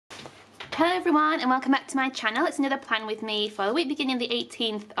Hello everyone and welcome back to my channel. It's another plan with me for the week beginning the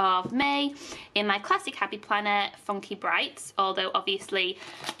 18th of May in my classic happy planner Funky Brights, although obviously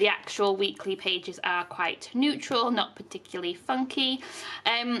the actual weekly pages are quite neutral, not particularly funky.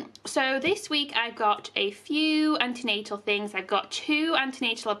 So this week I've got a few antenatal things. I've got two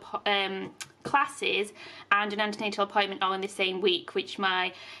antenatal classes and an antenatal appointment all in the same week, which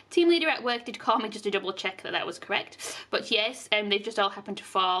my team leader at work did call me just to double check that that was correct. But yes, they've just all happened to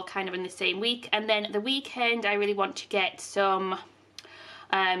fall kind of in the same week. And then the weekend I really want to get some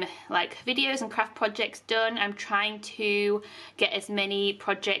like videos and craft projects done. I'm trying to get as many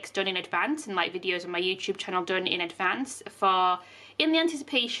projects done in advance and like videos on my YouTube channel done in advance in the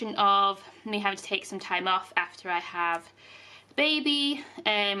anticipation of me having to take some time off after I have baby.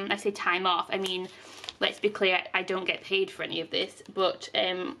 I say time off, I mean, let's be clear, I don't get paid for any of this, but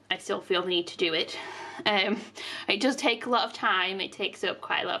I still feel the need to do it. It does take a lot of time, it takes up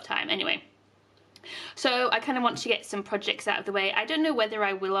quite a lot of time anyway. So I kind of want to get some projects out of the way. I don't know whether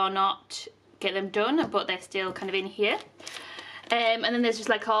I will or not get them done, but they're still kind of in here. And then there's just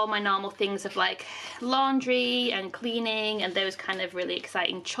like all my normal things of like laundry and cleaning and those kind of really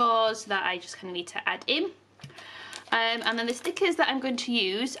exciting chores that I just kind of need to add in. And then the stickers that I'm going to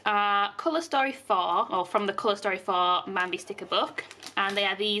use are Colour Story 4, or from the Colour Story 4 MAMBI sticker book, and they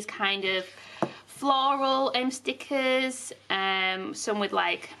are these kind of floral stickers, some with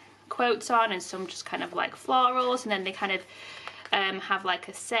like quotes on and some just kind of like florals, and then they kind of have like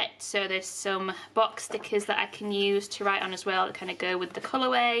a set, so there's some box stickers that I can use to write on as well that kind of go with the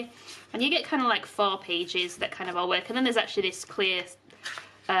colourway, and you get kind of like 4 pages that kind of all work. And then there's actually this clear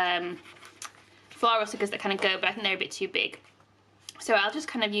floral stickers that kind of go, but I think they're a bit too big. So I'll just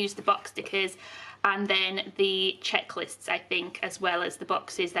kind of use the box stickers and then the checklists, I think, as well as the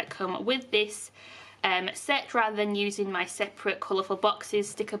boxes that come with this set, rather than using my separate colourful boxes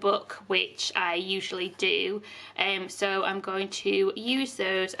sticker book, which I usually do. So I'm going to use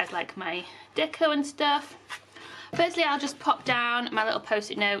those as like my deco and stuff. Firstly, I'll just pop down my little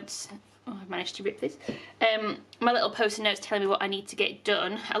post-it notes. Oh, I've managed to rip this. My little post-it notes telling me what I need to get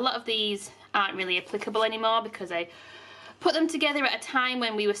done. A lot of these aren't really applicable anymore because I put them together at a time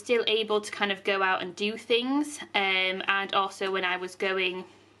when we were still able to kind of go out and do things, and also when I was going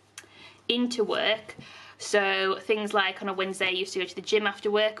into work. So things like on a Wednesday I used to go to the gym after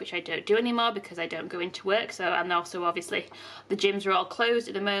work, which I don't do anymore because I don't go into work. So, and also obviously the gyms are all closed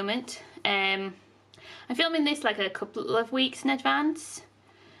at the moment. I'm filming this like a couple of weeks in advance,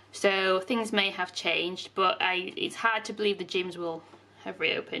 so things may have changed, but it's hard to believe the gyms will have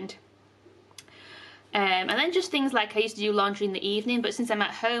reopened. And then just things like I used to do laundry in the evening, but since I'm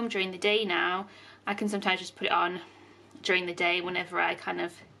at home during the day now, I can sometimes just put it on during the day whenever I kind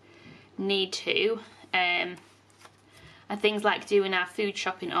of need to. And things like doing our food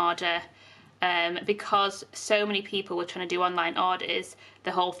shopping order, because so many people were trying to do online orders,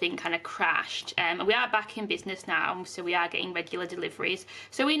 the whole thing kind of crashed. We are back in business now, so we are getting regular deliveries,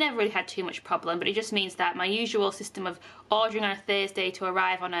 so we never really had too much problem, but it just means that my usual system of ordering on a Thursday to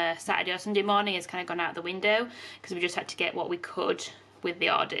arrive on a Saturday or Sunday morning has kind of gone out the window, because we just had to get what we could with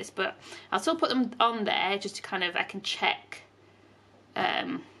the orders. But I'll still put them on there just to kind of, I can check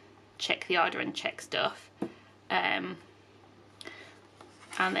the order and check stuff. And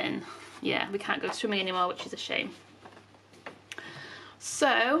then yeah, we can't go swimming anymore, which is a shame.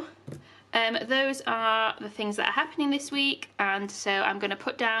 So those are the things that are happening this week, and so I'm going to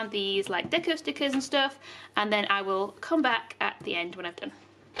put down these like deco stickers and stuff, and then I will come back at the end when I've done.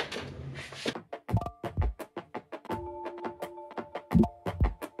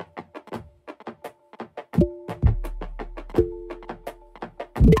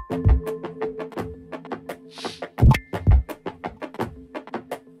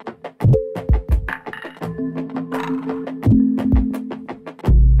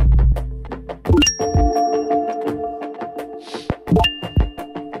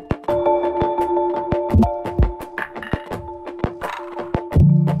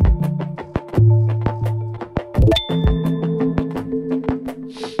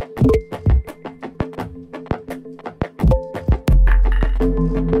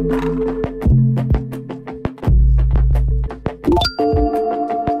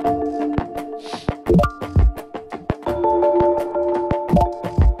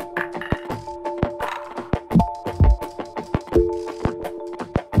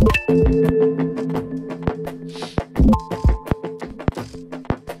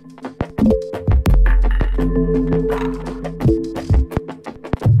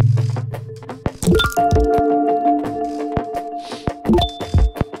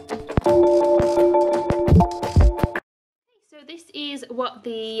 what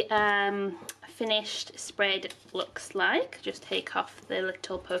the the finished spread looks like. Just take off the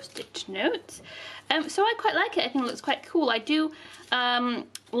little post-it notes. So I quite like it. I think it looks quite cool. I do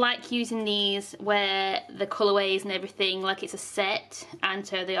like using these where the colourways and everything, like it's a set, and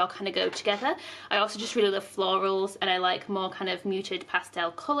so they all kind of go together. I also just really love florals, and I like more kind of muted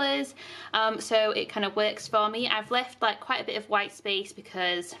pastel colours, so it kind of works for me. I've left like quite a bit of white space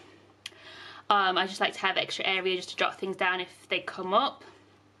because I just like to have extra area just to jot things down if they come up.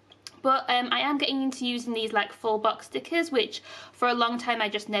 But I am getting into using these like full box stickers, which for a long time I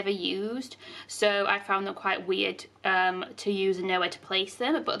just never used, so I found them quite weird to use and know where to place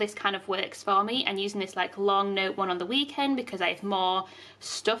them. But this kind of works for me, and using this like long note one on the weekend because I have more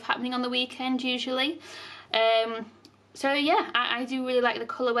stuff happening on the weekend usually. So yeah, I do really like the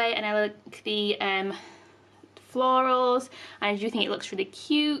colourway, and I like the florals. I do think it looks really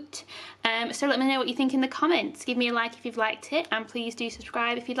cute. So let me know what you think in the comments. Give me a like if you've liked it, and please do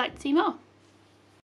subscribe if you'd like to see more.